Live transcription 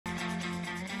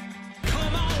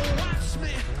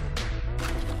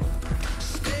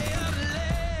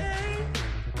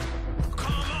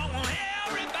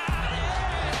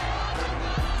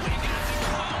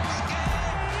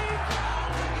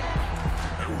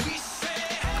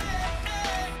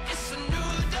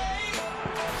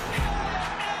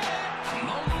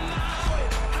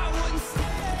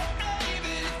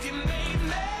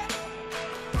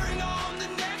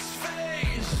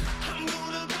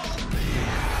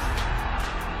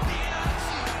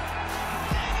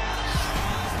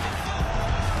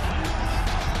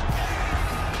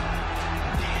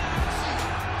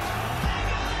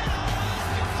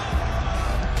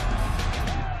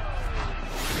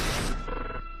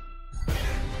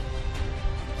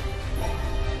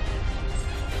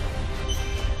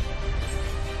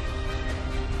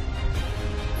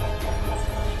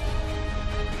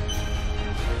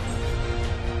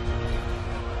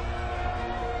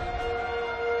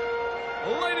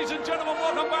Ladies and gentlemen,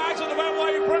 welcome back to the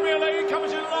Betway Premier League, coming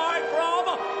to you live from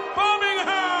Birmingham,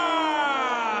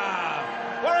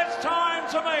 where it's time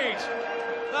to meet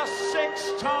the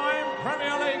six-time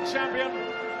Premier League champion.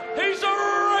 He's a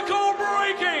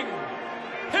record-breaking,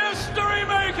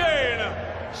 history-making,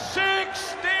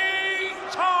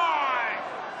 16-time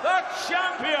the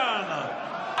champion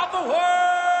of the world.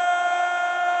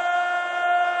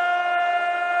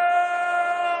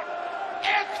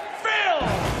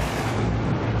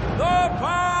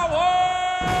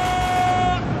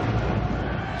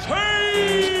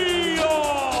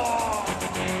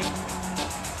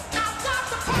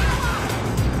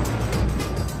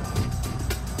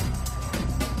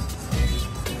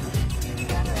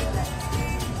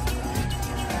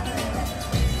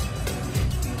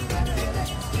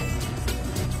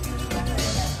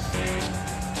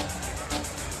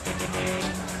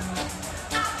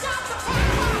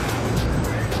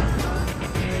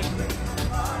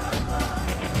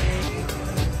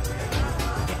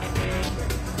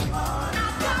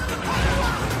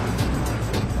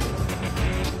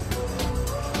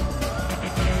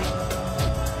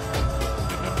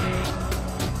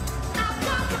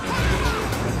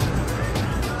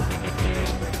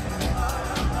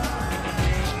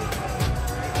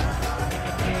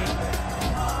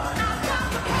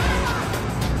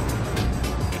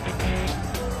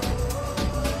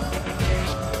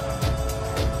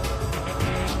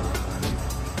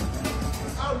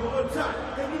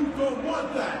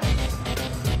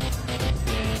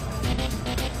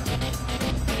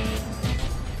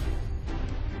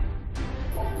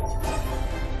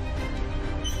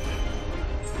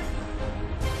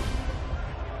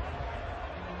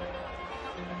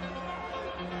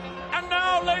 And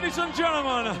now, ladies and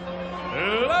gentlemen,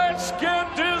 let's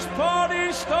get this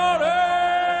party started!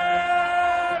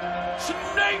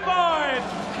 Snakebite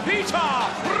Peter!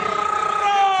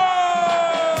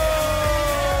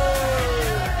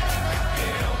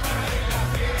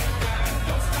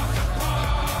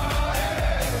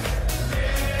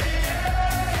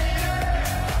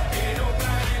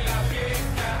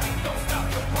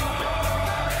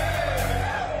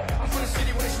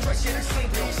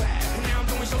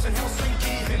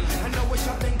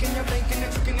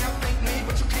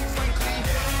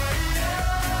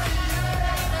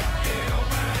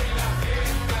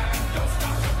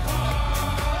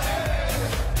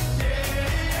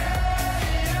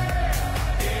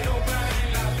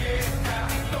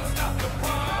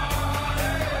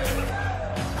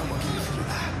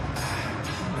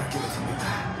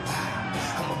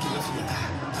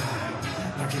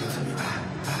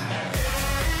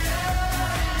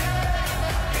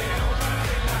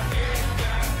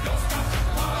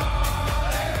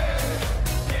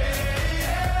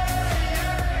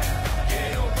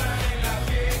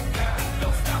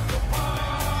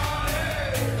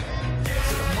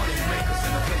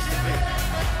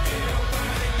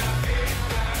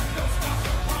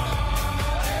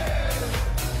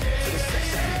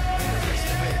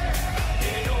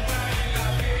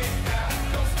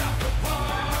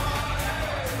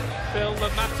 Phil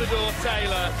the Matador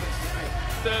Taylor,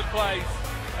 third place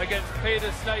against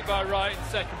Peter Snakebite Wright in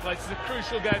second place. It's a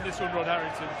crucial game, this one, Rod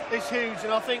Harrington. It's huge,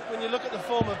 and I think when you look at the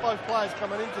form of both players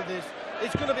coming into this,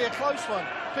 it's going to be a close one.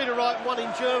 Peter Wright won in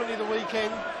Germany the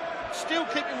weekend, still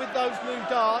keeping with those new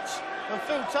darts, and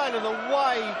Phil Taylor, the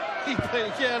way he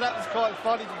played, yeah, that was quite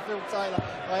funny to Phil Taylor,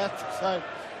 I have to say.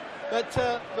 But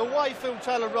the way Phil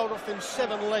Taylor rolled off in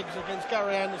 7 legs against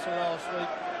Gary Anderson last week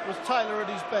was Taylor at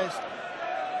his best.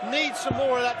 Needs some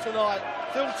more of that tonight.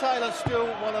 Phil Taylor still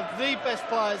one of the best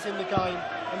players in the game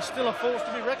and still a force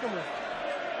to be reckoned with.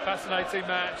 Fascinating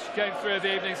match. Game 3 of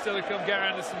the evening still to come. Gary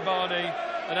Anderson, Barney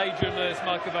and Adrian Lewis,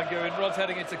 Michael Van Gogh. Rod's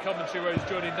heading into commentary where he's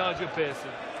joining Nigel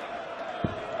Pearson.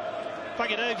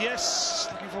 Thank you, Dave. Yes,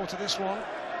 looking forward to this one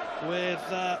with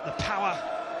the Power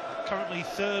currently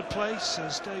third place,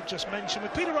 as Dave just mentioned,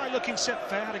 with Peter Wright looking set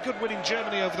fair. Had a good win in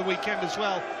Germany over the weekend as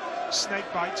well.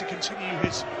 Snakebite to continue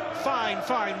his fine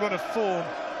run of form.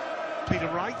 Peter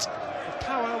Wright, the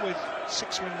Power with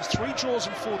 6 wins, 3 draws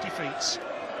and 4 defeats.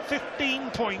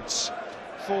 15 points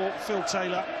for Phil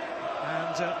Taylor,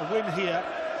 and a win here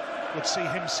would see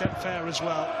him set fair as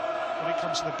well when it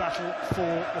comes to the battle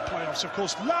for the playoffs. Of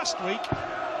course, last week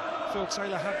Phil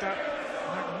Taylor had that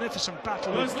magnificent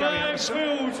battle with Gary Anderson. He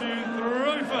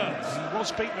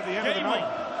was beaten at the end of the night,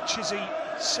 Chizzy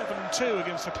 7-2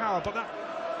 against the Power, but that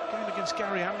game against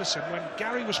Gary Anderson, when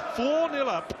Gary was 4-0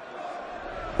 up,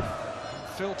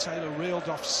 Phil Taylor reeled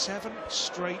off 7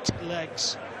 straight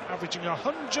legs, averaging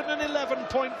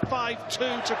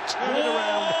 111.52 to turn it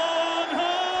around.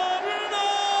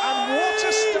 And what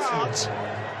a start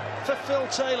for Phil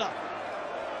Taylor.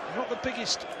 Not the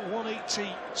biggest 180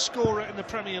 scorer in the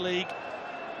Premier League.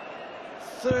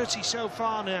 30 so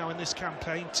far now in this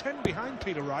campaign, 10 behind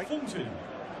Peter Wright. 40.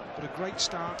 But a great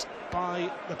start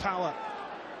by the Power.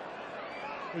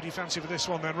 Who do you fancy for this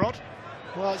one then, Rod?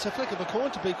 Well, it's a flick of a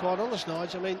coin, to be quite honest,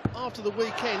 Nigel. I mean, after the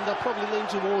weekend, I'll probably lean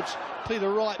towards Peter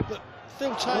Wright, but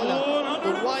Phil Taylor,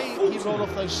 the way he rolled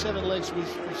off those 7 legs, we've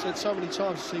said so many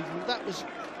times this evening, that was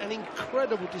an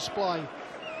incredible display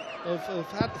of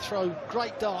how to throw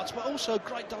great darts, but also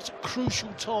great darts at crucial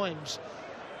times.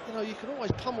 You know, you can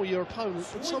always pummel your opponent,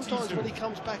 but sometimes when he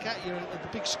comes back at you at the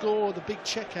big score or the big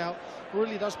checkout,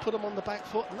 really does put him on the back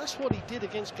foot, and that's what he did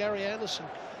against Gary Anderson.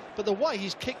 But the way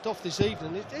he's kicked off this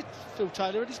evening, it's Phil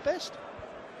Taylor at his best.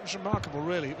 It was remarkable,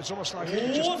 really. It was almost like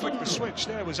he just flicked the switch.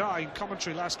 There was I in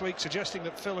commentary last week suggesting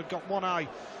that Phil had got one eye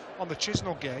on the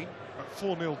Chisnell game at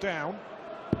 4-0 down,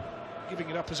 giving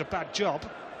it up as a bad job.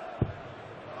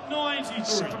 93.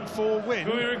 7-4 win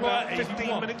about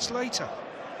 15 minutes later.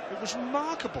 It was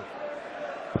remarkable.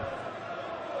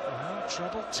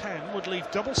 Treble 10 would leave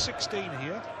double 16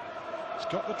 here. He's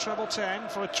got the treble 10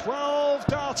 for a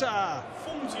 12-darter.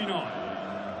 49.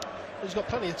 He's got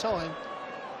plenty of time.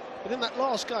 But in that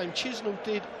last game, Chisnell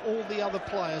did all the other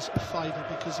players a favour,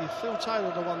 because if Phil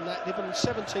Taylor had won that, they'd been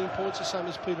 17 points, the same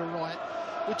as Peter Wright,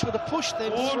 which would have pushed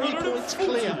them 3 points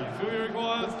clear.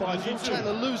 But by Phil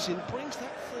Taylor losing, brings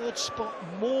that third spot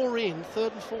more in,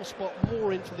 third and fourth spot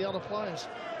more in for the other players.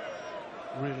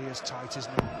 Really is tight,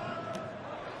 isn't it?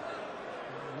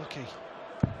 Lucky.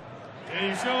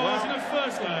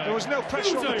 Well, there was no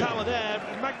pressure on the Power there.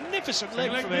 Magnificent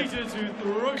leg from him.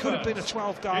 Could have been a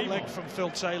 12-dart leg from Phil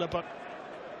Taylor, but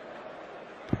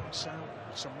bounce out,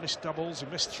 some missed doubles. He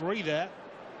missed 3 there,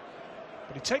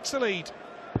 but he takes the lead.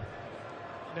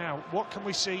 Now, what can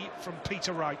we see from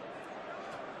Peter Wright?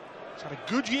 He's had a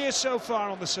good year so far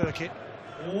on the circuit.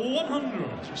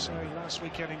 100. As you say, last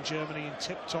weekend in Germany in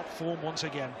tip-top form once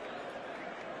again.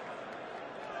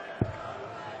 He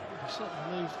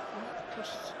certainly moved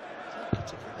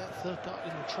to get that third dart in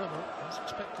the treble. I was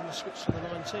expecting the switch to the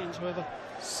 19s. However,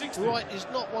 60. Wright is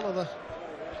not one of the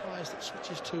players that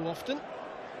switches too often.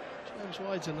 James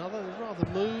Wade's another. They'd rather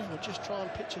move or just try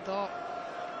and pitch a dart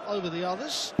over the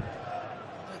others.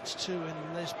 That's 2,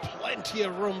 and there's plenty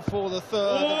of room for the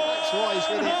third. And that's why he's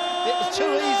hit it. It was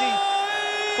too easy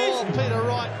for Peter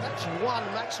Wright. That's 1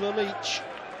 maximum each.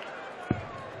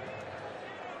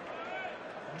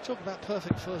 We talk about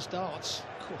perfect first darts.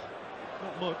 Cool.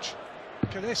 Not much.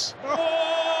 Look at this. Oh.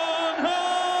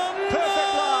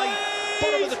 Perfect line.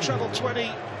 Bottom of the treble 20.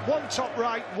 1 top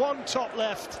right, 1 top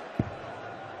left.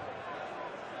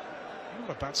 Not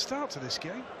a bad start to this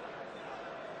game.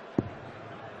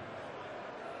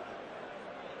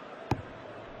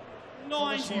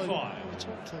 We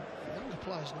talk to younger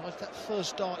players now. That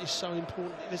first dart is so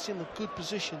important. If it's in a good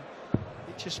position,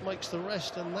 it just makes the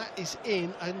rest, and that is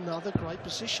in another great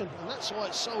position, and that's why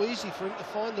it's so easy for him to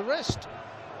find the rest.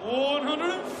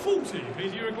 140.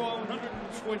 Peter require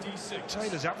 126.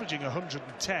 Taylor's averaging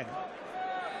 110.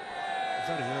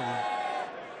 Very early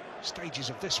stages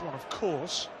of this one, of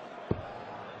course.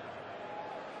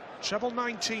 Treble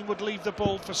 19 would leave the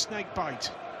ball for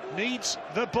Snakebite. Needs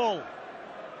the ball.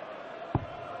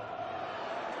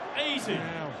 80.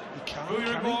 Now, he can't, Peter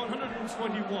can require he?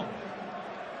 121.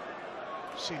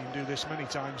 Seen him do this many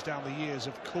times down the years,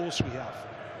 of course we have.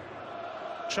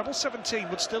 Treble 17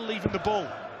 would still leave him the ball.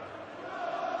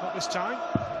 Not this time.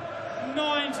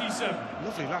 97.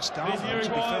 Lovely last dart, though, to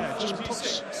be fair. Just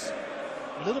puts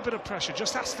a little bit of pressure.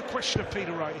 Just ask the question of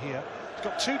Peter Wright here. He's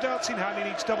got 2 darts in hand, he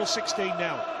needs double 16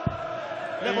 now.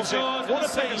 Levels it, what a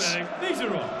pace. These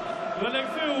are on. Let it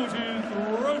fill to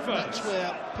throw first. That's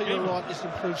where Peter Wright has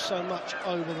improved so much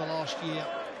over the last year.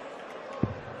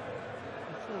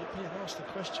 Before being asked the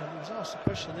question, he was asked the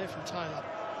question there from Taylor.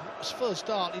 His first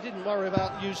dart, he didn't worry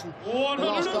about using the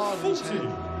last dart in his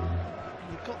hand.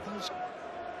 You've got that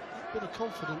bit of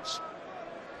confidence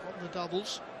on the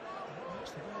doubles.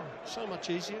 So much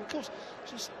easier. Of course,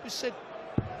 just we said,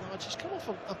 just come off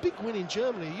a big win in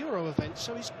Germany, a Euro event,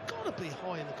 so he's got to be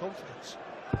high in the confidence.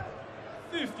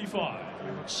 55.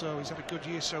 Very much so. He's had a good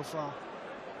year so far.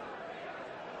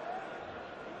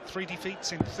 3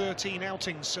 defeats in 13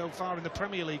 outings so far in the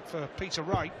Premier League for Peter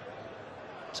Wright.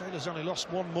 Taylor's only lost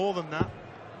 1 more than that.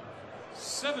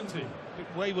 70. A bit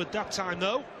wayward that time,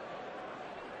 though.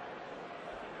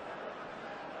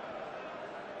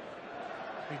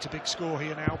 Needs a big score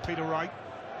here now, Peter Wright.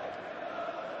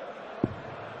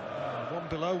 1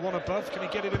 below, 1 above. Can he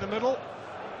get it in the middle?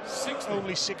 60.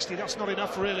 Only 60. That's not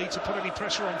enough, really, to put any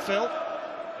pressure on Phil.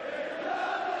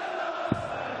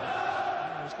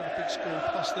 He's got a big score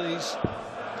plus these.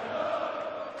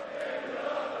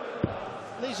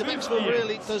 Needs a maximum,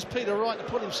 really, does Peter Wright, to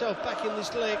put himself back in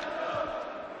this leg. He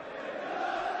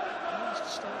needs to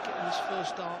start getting his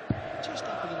first dart just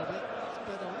up a little bit. That's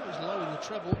better. He was low in the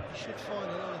treble. He should find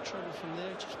another treble from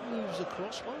there. Just moves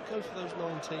across. Won't go for those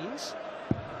 19s.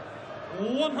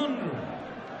 100.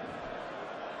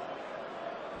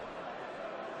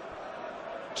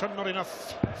 Not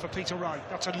enough for Peter Wright.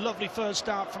 That's a lovely first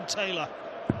start from Taylor.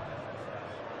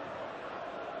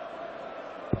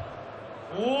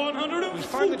 140. We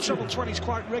find the treble 20s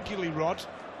quite regularly, Rod,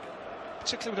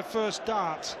 particularly with the first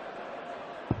dart.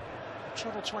 The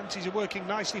treble 20s are working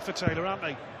nicely for Taylor, aren't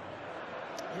they?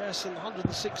 Yes, and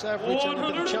 106 average and a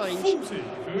bit of change.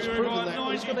 He's proven that. Well,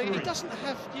 he doesn't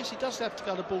have. Yes, he does have to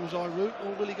go the bullseye route,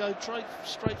 or will he go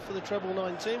straight for the treble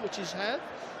 19, which he's had.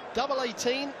 Double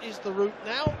 18 is the route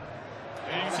now.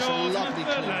 That's a lovely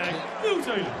clean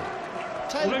kick.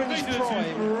 Taylor in his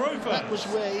prime, that was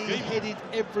where he headed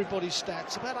everybody's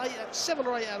stats. About 7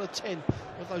 or 8 out of 10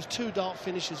 of those 2 dart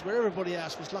finishes, where everybody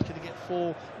else was lucky to get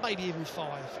 4, maybe even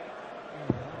 5.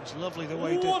 That was lovely the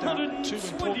way he did that. 2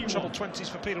 important treble 20s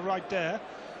for Peter Wright there.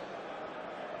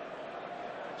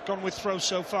 He's gone with throws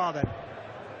so far then.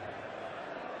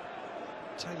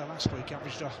 Taylor last week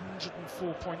averaged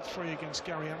 104.3 against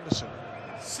Gary Anderson.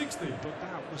 60. But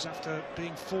that was after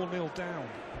being 4-0 down.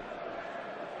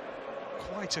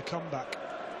 Quite a comeback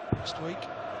last week.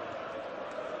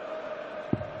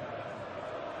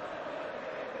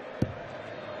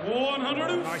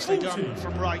 Nicely done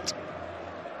from Wright.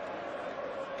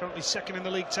 Currently second in the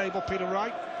league table, Peter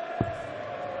Wright.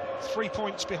 3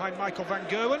 points behind Michael Van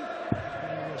Gerwen,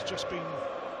 who has just been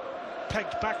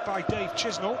pegged back by Dave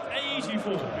Chisnall. 84.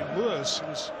 Could have been worse. He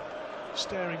was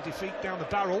staring defeat down the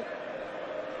barrel.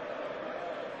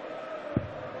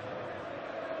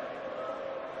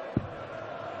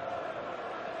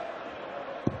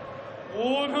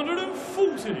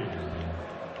 $140.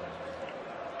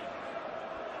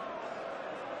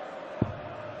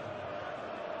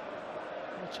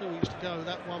 2 weeks to go.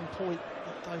 That 1 point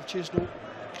that Dave Chisnall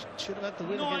should have had the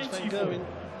win against Van Gerwen.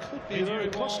 Could be very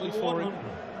costly for him.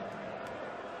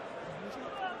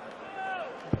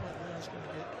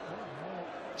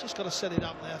 Just got to set it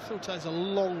up there. Phil Taylor's a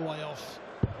long way off.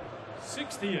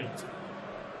 68.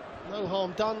 No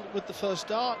harm done with the first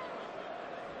dart.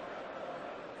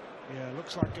 Yeah,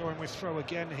 looks like going with throw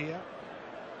again here.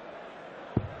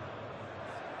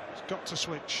 He's got to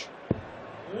switch.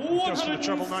 Goes for the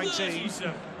treble 19.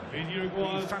 You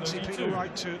fancy Peter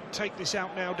Wright to take this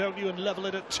out now, don't you, and level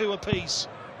it at 2 apiece.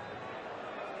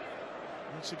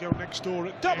 Needs to go next door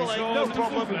at double 8, no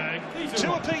problem.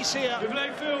 2 apiece here.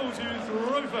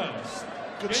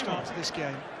 Good start to this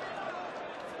game.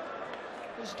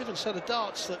 There's a different set of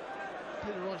darts that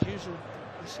Peter Wright used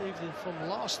this evening from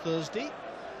last Thursday.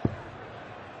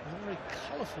 Very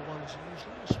colourful ones he used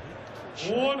last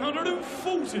week.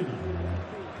 140.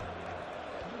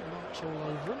 Marks all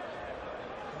over them.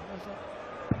 However,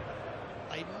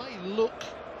 they may look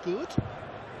good.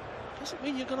 Doesn't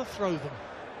mean you're going to throw them.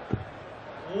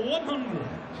 100.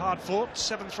 Hard fought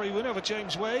 7-3 win over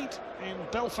James Wade in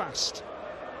Belfast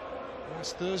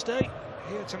last Thursday.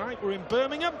 Here tonight we're in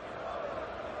Birmingham,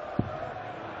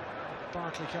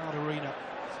 Barclaycard Arena,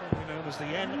 formerly known as the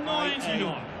NIA.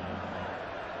 99.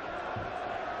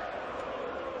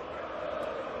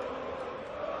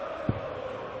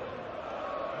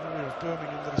 Area of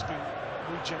Birmingham that has been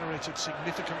regenerated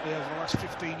significantly over the last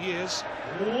 15 years.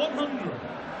 100.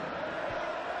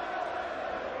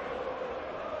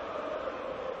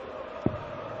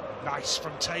 Nice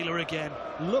from Taylor again.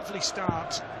 Lovely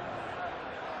start.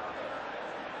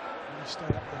 Stay up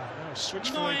there. No, switch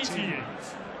for 18. Yeah,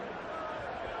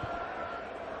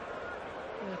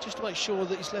 just to make sure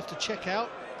that he's left a check out.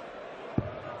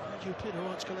 Peter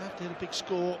Wright's going to have to hit a big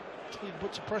score until he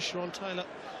puts the pressure on Taylor.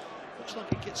 Looks like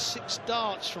he gets 6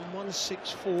 darts from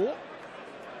 164.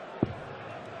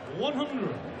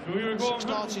 100. 6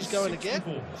 darts he's going to get.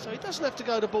 So he doesn't have to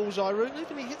go the bullseye route.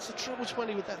 Even if he hits the treble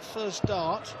 20 with that first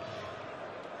dart.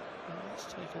 Let's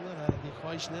take all that out of the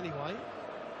equation anyway.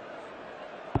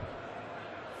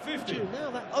 50.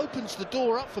 Now that opens the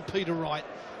door up for Peter Wright.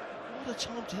 What a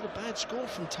time to hit a bad score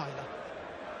from Taylor.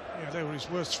 Yeah, they were his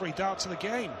worst 3 darts of the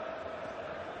game.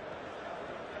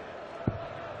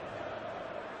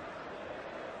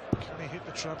 Can he hit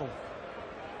the treble?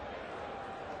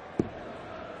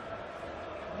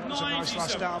 That was a nice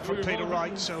last dart from Peter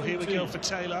Wright, so here we go for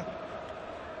Taylor.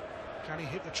 Can he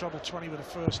hit the treble 20 with a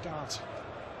first dart?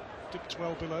 Dipped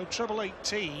well below. Treble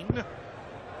 18.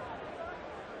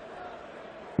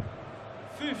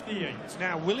 58.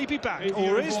 Now, will he be back,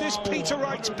 or is this Peter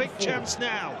Wright's big chance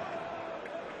now?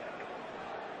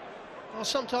 Well,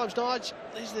 sometimes, Nige,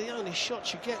 these are the only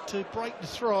shots you get to break the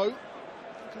throw. You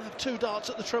can have 2 darts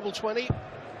at the treble 20.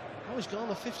 Oh, he's gone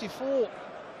to 54.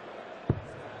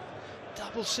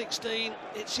 Double 16.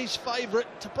 It's his favourite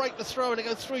to break the throw, and to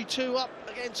go 3-2 up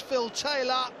against Phil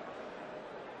Taylor.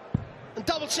 And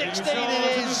double 16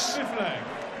 it is.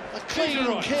 A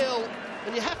clean kill.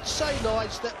 And you have to say,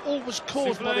 Nige, that all was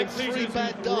caused by them 3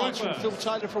 bad darts from Phil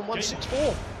Taylor from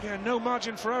 164. Yeah, no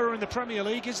margin for error in the Premier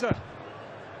League, is there?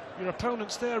 Your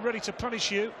opponent's there ready to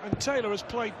punish you, and Taylor has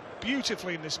played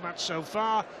beautifully in this match so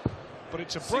far, but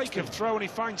it's a break of throw and he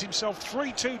finds himself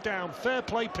 3-2 down. Fair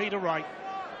play, Peter Wright.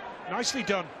 Nicely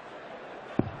done.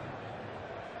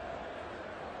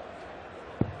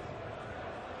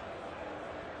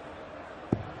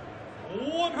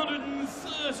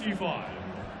 $135.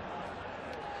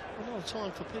 Another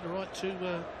time for Peter Wright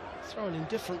to throw an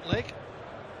indifferent leg.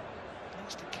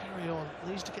 Needs to carry on.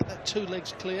 Needs to get that 2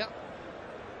 legs clear.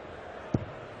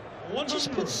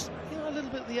 Just puts, you know, a little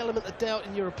bit of the element of doubt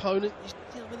in your opponent.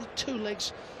 You know, with the 2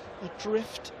 legs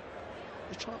adrift,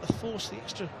 you're trying to force the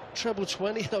extra treble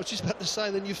 20. I was just about to say,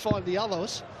 then you find the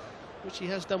others, which he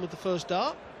has done with the first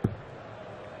dart.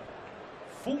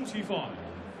 45.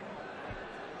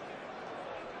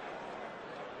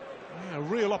 Yeah, a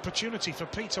real opportunity for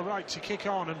Peter Wright to kick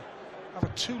on and have a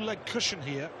 2-leg cushion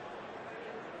here.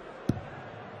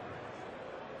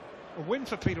 A win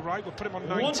for Peter Wright would put him on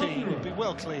 19. He'd be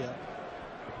well clear.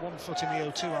 1 foot in the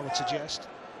O2, I would suggest.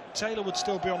 Taylor would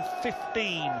still be on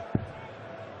 15.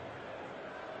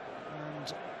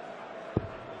 And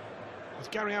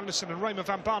with Gary Anderson and Raymond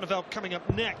van Barneveld coming up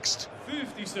next,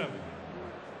 57.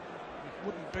 it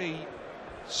wouldn't be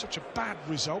such a bad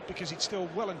result because he'd still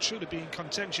well and truly be in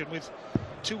contention with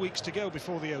 2 weeks to go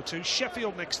before the O2.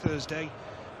 Sheffield next Thursday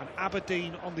and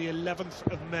Aberdeen on the 11th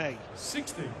of May.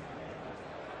 60.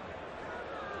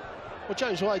 Well,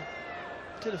 James Wade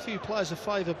did a few players a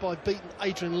favour by beating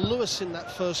Adrian Lewis in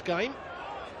that first game.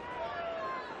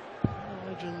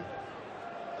 Adrian,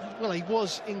 well, he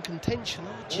was in contention.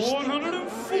 I just think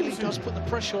that really does put the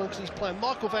pressure on because he's playing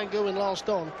Michael van Gerwen last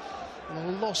on, and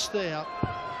a loss there.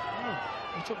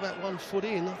 He took that 1 foot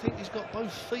in. I think he's got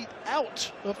both feet out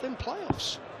of them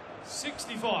playoffs.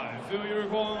 65. Phil, you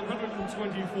require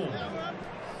 124.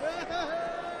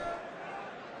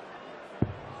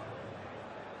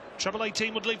 Treble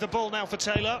 18 would leave the ball now for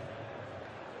Taylor.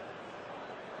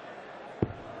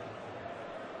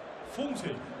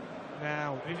 40.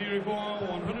 Now, If you require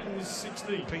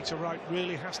 116. Peter Wright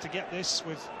really has to get this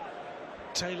with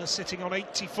Taylor sitting on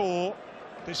 84.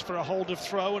 This for a hold of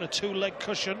throw and a 2-leg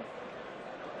cushion.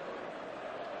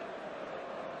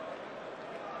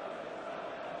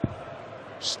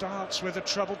 Starts with a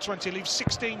treble 20, leaves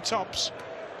 16 tops.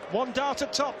 1 dart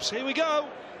at tops. Here we go.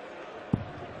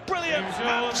 Brilliant,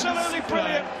 absolutely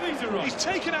brilliant. He's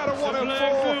taken out a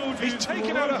 104, he's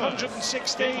taken out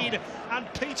 116,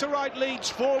 and Peter Wright leads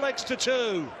 4 legs to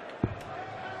 2.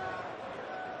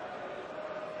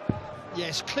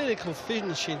 Yes, clinical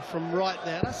finishing from Wright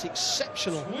there. That's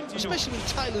exceptional, especially when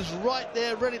Taylor's right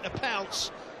there, ready to pounce.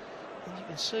 And you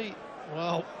can see,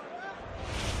 well,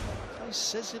 he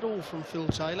says it all from Phil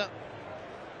Taylor.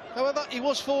 However, he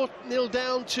was 4-0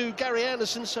 down to Gary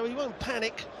Anderson, so he won't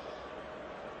panic.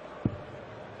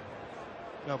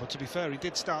 No, but to be fair, he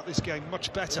did start this game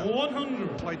much better.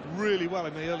 100. Played really well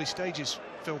in the early stages,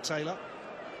 Phil Taylor.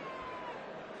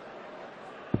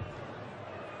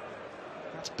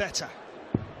 That's better.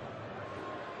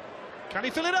 Can he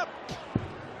fill it up?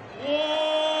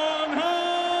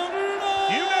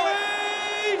 100. You know it.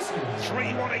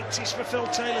 3 180s for Phil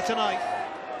Taylor tonight.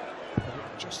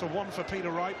 Just a 1 for Peter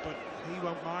Wright, but he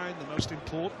won't mind. The most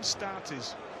important start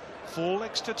is 4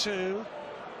 legs to 2.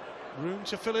 Room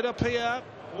to fill it up here.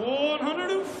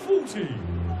 140.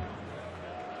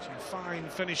 Some fine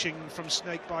finishing from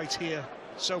Snakebite here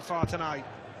so far tonight.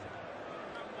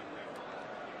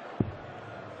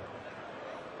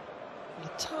 The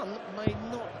ton may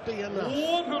not be enough.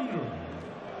 100.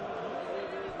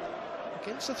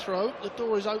 Against the throw, the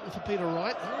door is open for Peter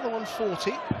Wright. Another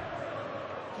 140.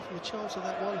 Give him a chance of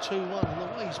that 1-2-1. And the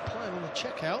way he's playing on the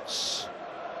checkouts.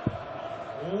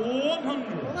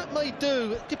 100. Well, that may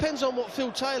do. It depends on what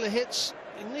Phil Taylor hits.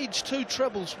 He needs 2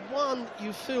 trebles. 1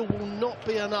 you feel will not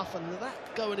be enough, and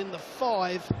that going in the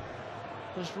 5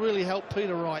 has really helped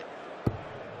Peter Wright.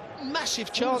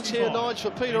 Massive chance here, Nige,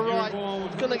 for Peter Wright.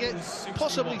 Going to get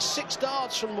possibly 6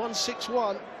 darts from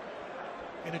 161.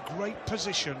 In a great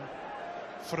position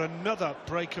for another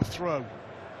break of throw.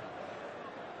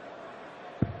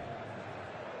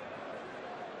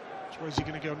 Where's he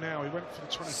going to go now? He went for the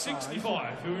 25.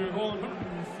 65, who we were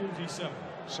 147.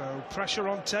 So pressure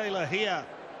on Taylor here.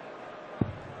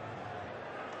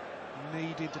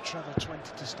 Needed the treble 20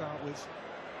 to start with.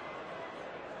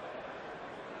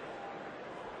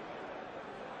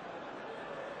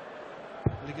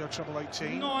 Will he go treble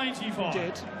 18? 95.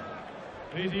 Did.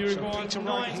 So Peter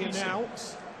Wright here now.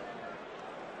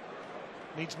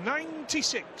 Needs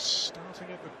 96,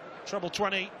 starting at the treble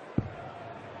 20.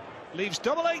 Leaves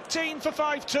double 18 for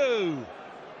 5-2.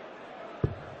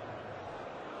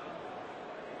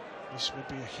 This would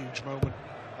be a huge moment.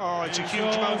 Oh, it's a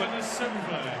huge moment.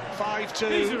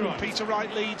 5-2. Peter Wright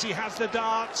leads. He has the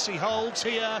darts. He holds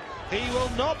here. He will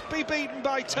not be beaten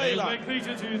by Taylor.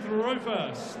 Peter to throw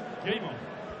first. Game on.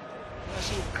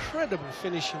 That's incredible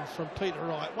finishing from Peter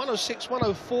Wright. 106,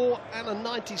 104 and a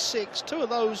 96. Two of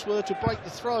those were to break the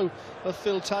throw of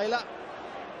Phil Taylor.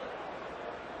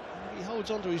 He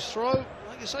holds on to his throw.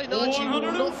 Like I say, Nigel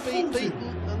will not be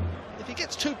beaten. And if he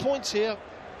gets 2 points here,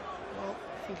 well,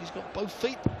 I think he's got both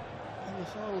feet in the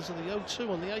finals of the O2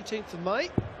 on the 18th of May.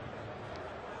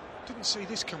 Didn't see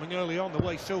this coming early on, the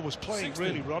way Phil was playing, 60.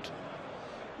 really, Rod.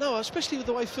 No, especially with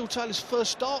the way Phil Taylor's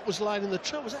first start was laying in the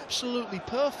trail, was absolutely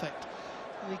perfect.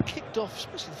 And he kicked off,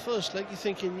 especially the first leg, you're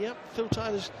thinking, yep, Phil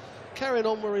Taylor's carrying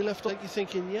on where he left off. You're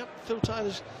thinking, yep, Phil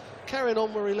Taylor's carrying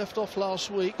on where he left off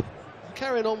last week.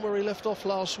 Carrying on where he left off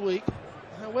last week.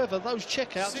 However, those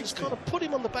checkouts just kind of put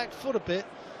him on the back foot a bit.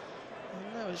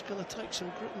 And now he's going to take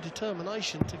some grit and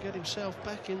determination to get himself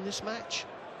back in this match.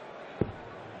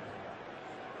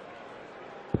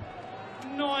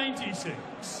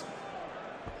 96.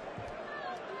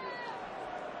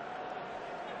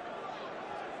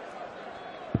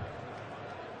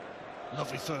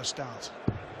 Lovely first start.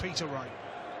 Peter Wright.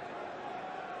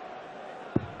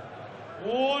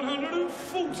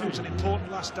 140. That was an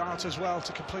important last start as well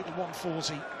to complete the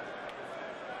 140.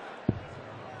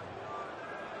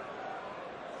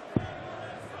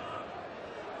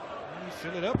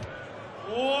 Fill it up.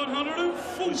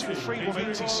 140. He's in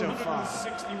 3-180 so far.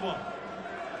 61.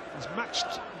 He's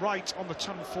matched Wright on the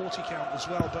ton 40 count as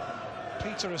well, but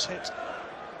Peter has hit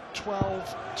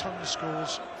 12 ton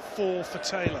scores, 4 for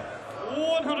Taylor.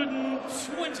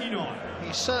 129.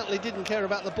 He certainly didn't care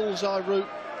about the bullseye route.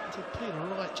 Peter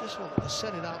Wright just wanted to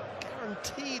set it up.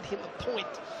 Guaranteed him a point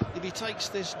if he takes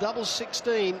this double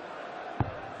 16.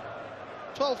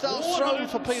 12 darts thrown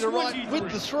for Peter Wright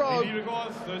with the throw.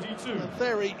 32. A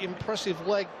very impressive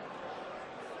leg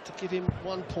to give him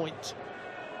 1 point.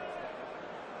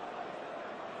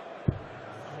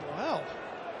 Wow.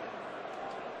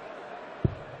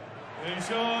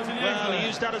 Well, he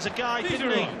used that as a guide,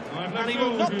 didn't he? And he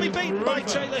will not be beaten by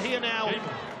Taylor here now.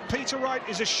 Peter Wright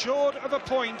is assured of a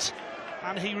point,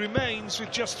 and he remains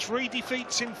with just 3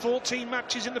 defeats in 14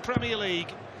 matches in the Premier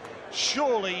League.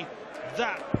 Surely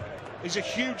that is a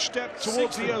huge step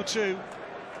towards the O2.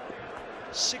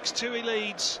 6-2 he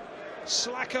leads.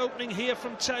 Slack opening here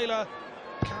from Taylor.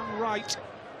 Can Wright...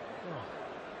 Oh.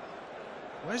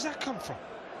 Where's that come from?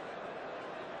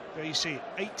 There you see it,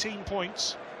 18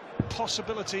 points.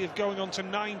 Possibility of going on to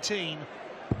 19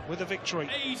 with a victory.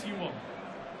 81.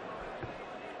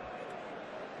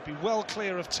 Be well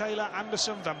clear of Taylor,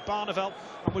 Anderson, Van Barneveld,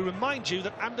 and we remind you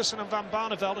that Anderson and Van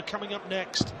Barneveld are coming up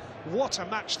next. What a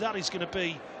match that is going to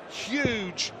be.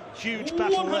 Huge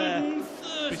battle there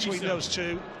between those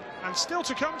two. And still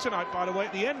to come tonight, by the way,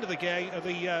 at the end of the game of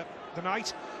the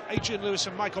night, Adrian Lewis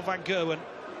and Michael Van Gerwen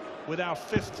with our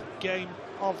 5th game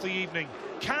of the evening.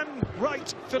 Can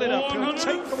Wright fill it up? He'll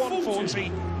take the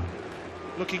 140.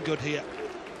 Looking good here.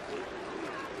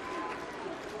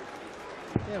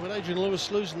 Yeah, with Adrian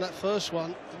Lewis losing that first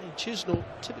one, I mean, Chisnell,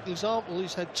 typical example,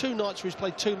 he's had 2 nights where he's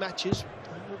played 2 matches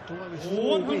and walked away with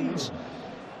 4 wins.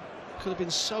 Could have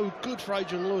been so good for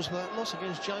Adrian Lewis with that loss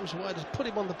against James Wade to put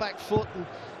him on the back foot. And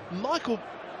Michael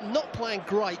not playing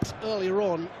great earlier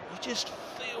on, you just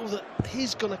feel that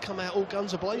he's going to come out all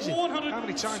guns a-blazing. How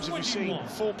many times have we seen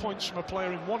 4 points from a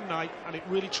player in one night and it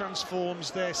really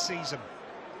transforms their season,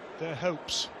 their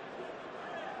hopes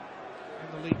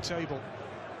in the league table?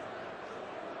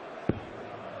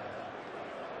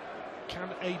 Can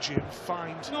Adrian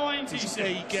find his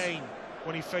A game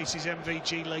when he faces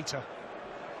MVG later?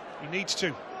 He needs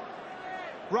to.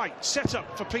 Right, set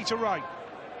up for Peter Wright.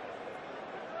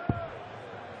 Wow,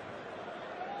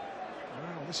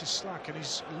 this is slack, and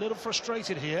he's a little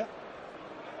frustrated here.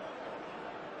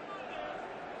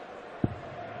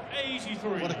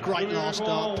 83. What a great last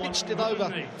start. Pitched it over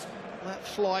that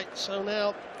flight. So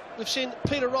now we've seen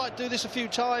Peter Wright do this a few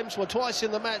times, well, twice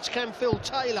in the match. Can Phil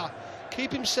Taylor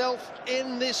keep himself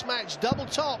in this match? Double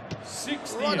top,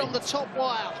 right on the top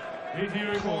wire. He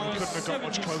couldn't have got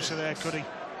much closer there, could he?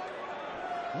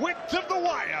 Width of the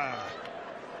wire.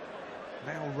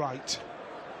 Now Wright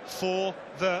for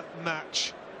the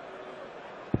match.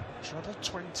 Treble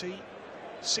 20,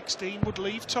 16 would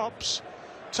leave tops.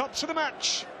 Tops for the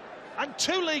match. And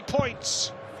 2 league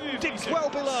points. Dipped well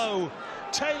below.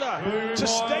 Taylor to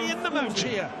stay in the match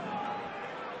here.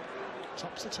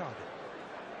 Tops the target.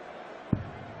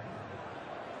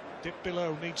 Dip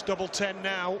below, needs double 10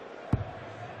 now.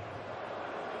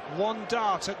 1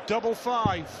 dart at double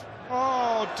 5.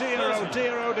 Oh dear, oh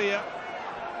dear, oh dear.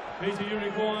 Peter, you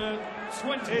require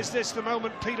 20. Is this the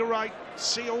moment Peter Wright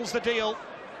seals the deal?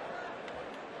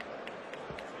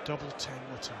 Double 10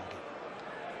 the target.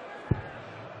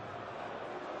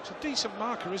 It's a decent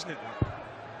marker, isn't it, that?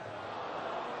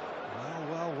 Well,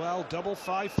 well, well, double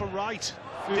 5 for Wright.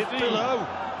 15. Dip below.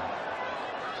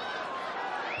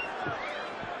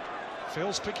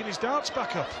 Phil's picking his darts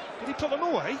back up. Did he put them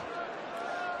away?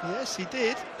 Yes, he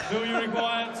did. Do you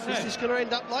require 10? This is going to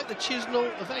end up like the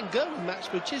Chisnell Van Gerwen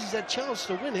match, but Chisnell's had a chance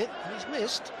to win it, and he's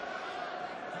missed.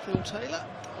 Phil Taylor,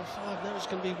 double 5, now it's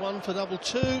going to be 1 for double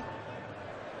 2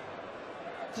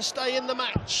 to stay in the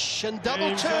match, and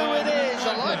double 2 it is,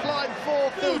 a lifeline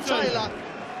for Phil Taylor.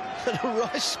 And a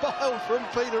right smile from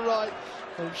Peter Wright.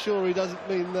 I'm sure he doesn't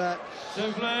mean that.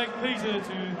 So flag Peter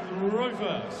to throw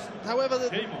first. However,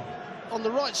 on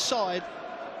the right side,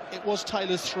 it was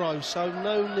Taylor's throw, so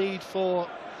no need for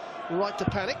Wright to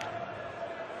panic.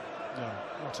 No,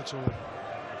 not at all.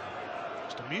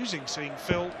 Just amusing seeing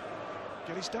Phil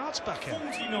get his darts back in.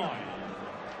 49.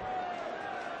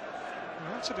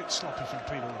 Well, that's a bit sloppy from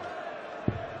Peter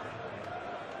Wright.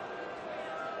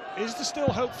 Is there still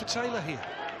hope for Taylor here?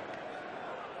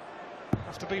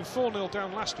 After being 4-0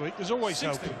 down last week, there's always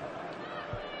 60. hope.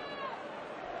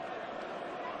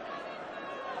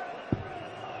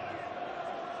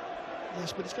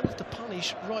 Yes, but he's going to have to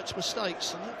punish Wright's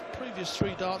mistakes, and that previous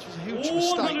 3 darts was a huge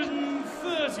mistake.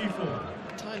 134.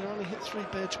 Taylor only hit 3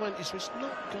 bare 20s, so it's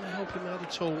not going to help him out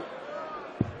at all.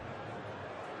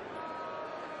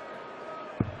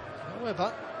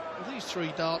 However, these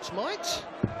 3 darts might.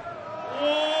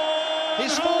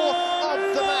 His 4th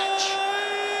of the match.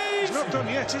 He's not done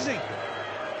yet, is he?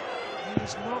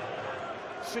 He's not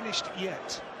finished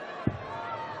yet.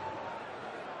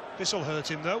 This'll hurt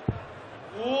him, though.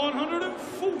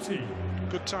 140.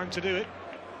 Good time to do it.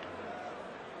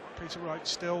 Peter Wright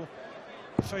still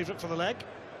the favourite for the leg.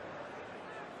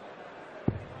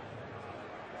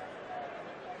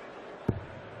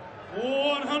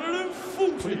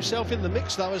 Put himself in the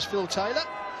mix, though, as Phil Taylor.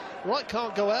 Wright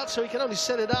can't go out, so he can only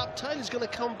set it up. Taylor's going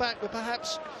to come back with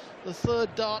perhaps the 3rd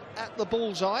dart at the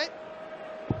bullseye.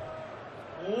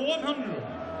 100.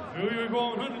 Here you go,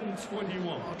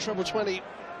 121. Oh, treble 20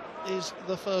 is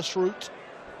the first route.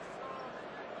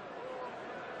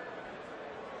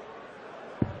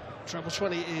 Treble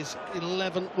 20 is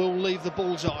 11, will leave the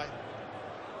bullseye.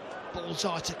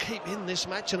 Bullseye to keep in this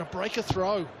match and a breaker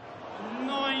throw.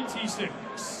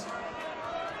 96.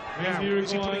 Now,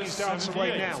 is he putting his darts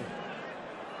away now?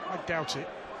 I doubt it.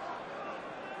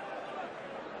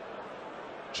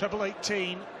 Treble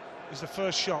 18 is the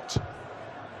first shot.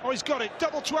 Oh, he's got it.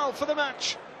 Double 12 for the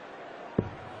match.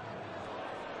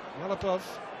 Well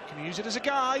above. Can he use it as a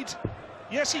guide?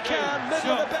 Yes, he can.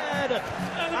 Middle of the bed.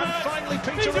 And finally,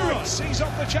 Peter Wright sees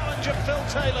off the challenge of Phil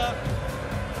Taylor.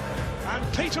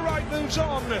 And Peter Wright moves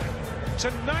on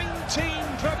to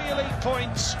 19 Premier League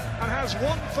points and has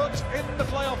 1 foot in the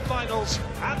playoff finals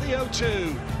at the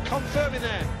O2. Confirming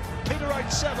then, Peter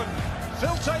Wright 7,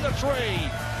 Phil Taylor 3.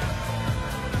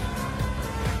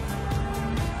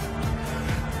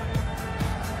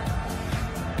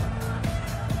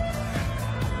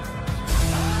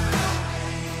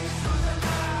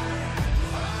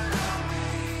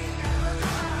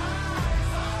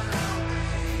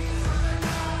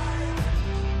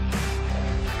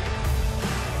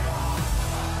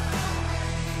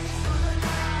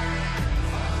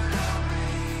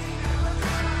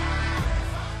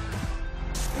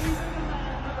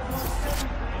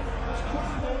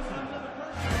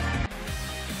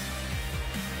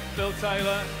 Phil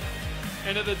Taylor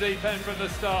in at the deep end from the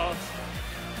start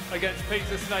against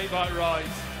Peter Snakebite Wright.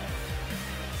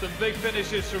 Some big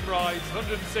finishes from Wright,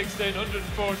 116,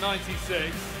 104,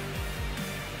 96.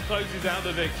 Closes out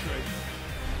the victory.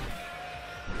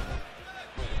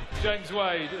 James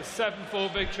Wade, a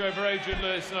 7-4 victory over Adrian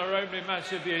Lewis in our opening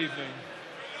match of the evening.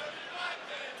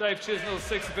 Dave Chisnell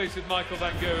 6 apiece with Michael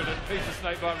Van Gerwen, and Peter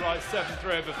Snakebite Wright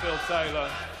 7-3 over Phil Taylor.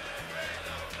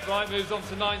 Wright moves on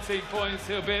to 19 points,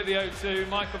 he'll be at the O2,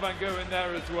 Michael Van Gerwen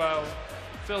there as well.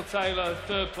 Phil Taylor,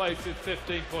 3rd place with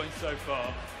 15 points so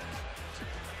far.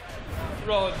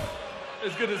 Rod,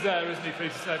 as good as there, isn't he,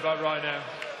 Peter Snowbite, right now?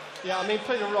 Yeah, I mean,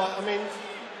 Peter Wright, I mean,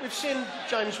 we've seen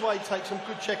James Wade take some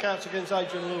good checkouts against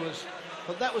Adrian Lewis,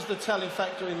 but that was the telling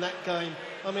factor in that game.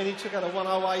 I mean, he took out a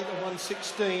 108, a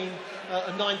 116,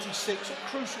 a 96 at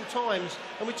crucial times.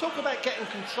 And we talk about getting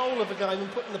control of a game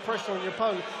and putting the pressure on your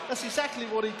opponent. That's exactly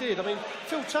what he did. I mean,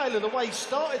 Phil Taylor, the way he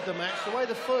started the match, the way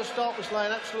the first start was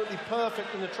laying absolutely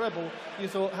perfect in the treble, you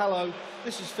thought, hello,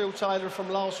 this is Phil Taylor from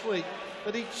last week.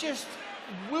 But he just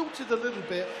wilted a little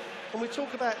bit. And we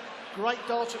talk about great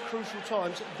darts at crucial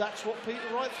times. That's what Peter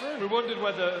Wright threw. We wondered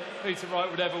whether Peter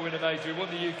Wright would ever win a major. He won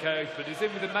the UK Open. He's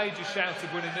in with a major shout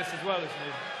of winning this as well, isn't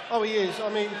he? Oh, he is.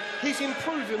 I mean, he's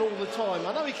improving all the time.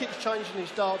 I know he keeps changing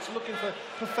his darts, looking for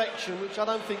perfection, which I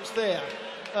don't think's there.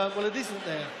 Well, it isn't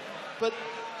there. But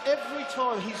every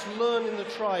time he's learning the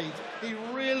trade, he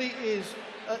really is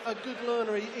a good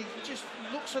learner. He just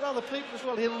looks at other people as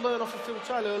well. He'll learn off of Phil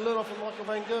Taylor, he'll learn off of Michael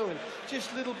van Gerwen.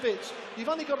 Just little bits. You've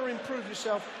only got to improve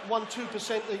yourself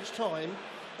 1-2% each time,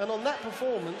 and on that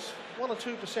performance, 1 or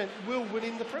 2% will win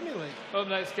in the Premier League. Up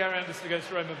next, Gary Anderson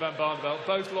against Raymond van Barneveld,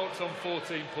 both locked on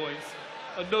 14 points.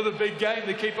 Another big game,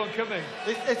 they keep on coming.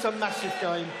 It's a massive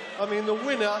game. I mean, the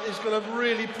winner is going to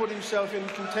really put himself in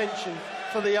contention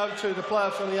for the O2, the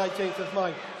playoffs on the 18th of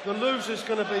May. The loser's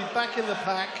going to be back in the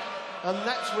pack, and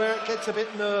that's where it gets a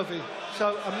bit nervy.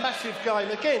 So a massive game.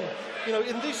 Again, you know,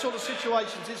 in these sort of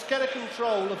situations, it's get a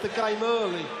control of the game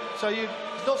early. So there's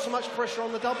not so much pressure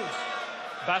on the doubles.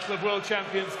 Battle of World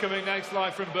Champions coming next,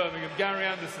 live from Birmingham. Gary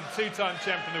Anderson, two-time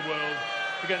champion of the world,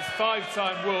 against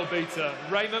five-time world beater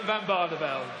Raymond van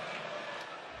Barneveld.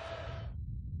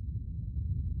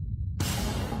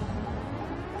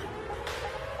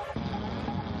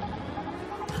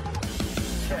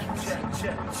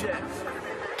 Check.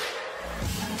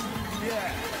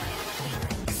 Yeah.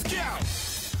 Scout.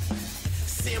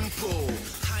 Simple.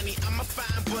 Honey, I'm a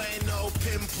fine boy, no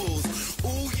pimples.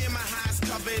 Ooh, yeah, my high's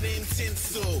covered in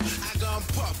tinsel. I gon'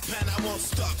 pop and I won't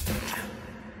stop.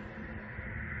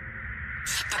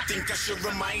 I think I should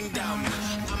remind them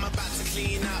I'm about to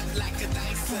clean up like a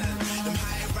Dyson. Them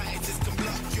high rises can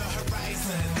block your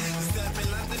horizon.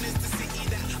 Disturbing London is the city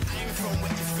that I'm from.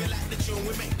 Where you feel like the tune,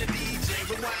 we make the DJ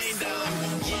rewind them.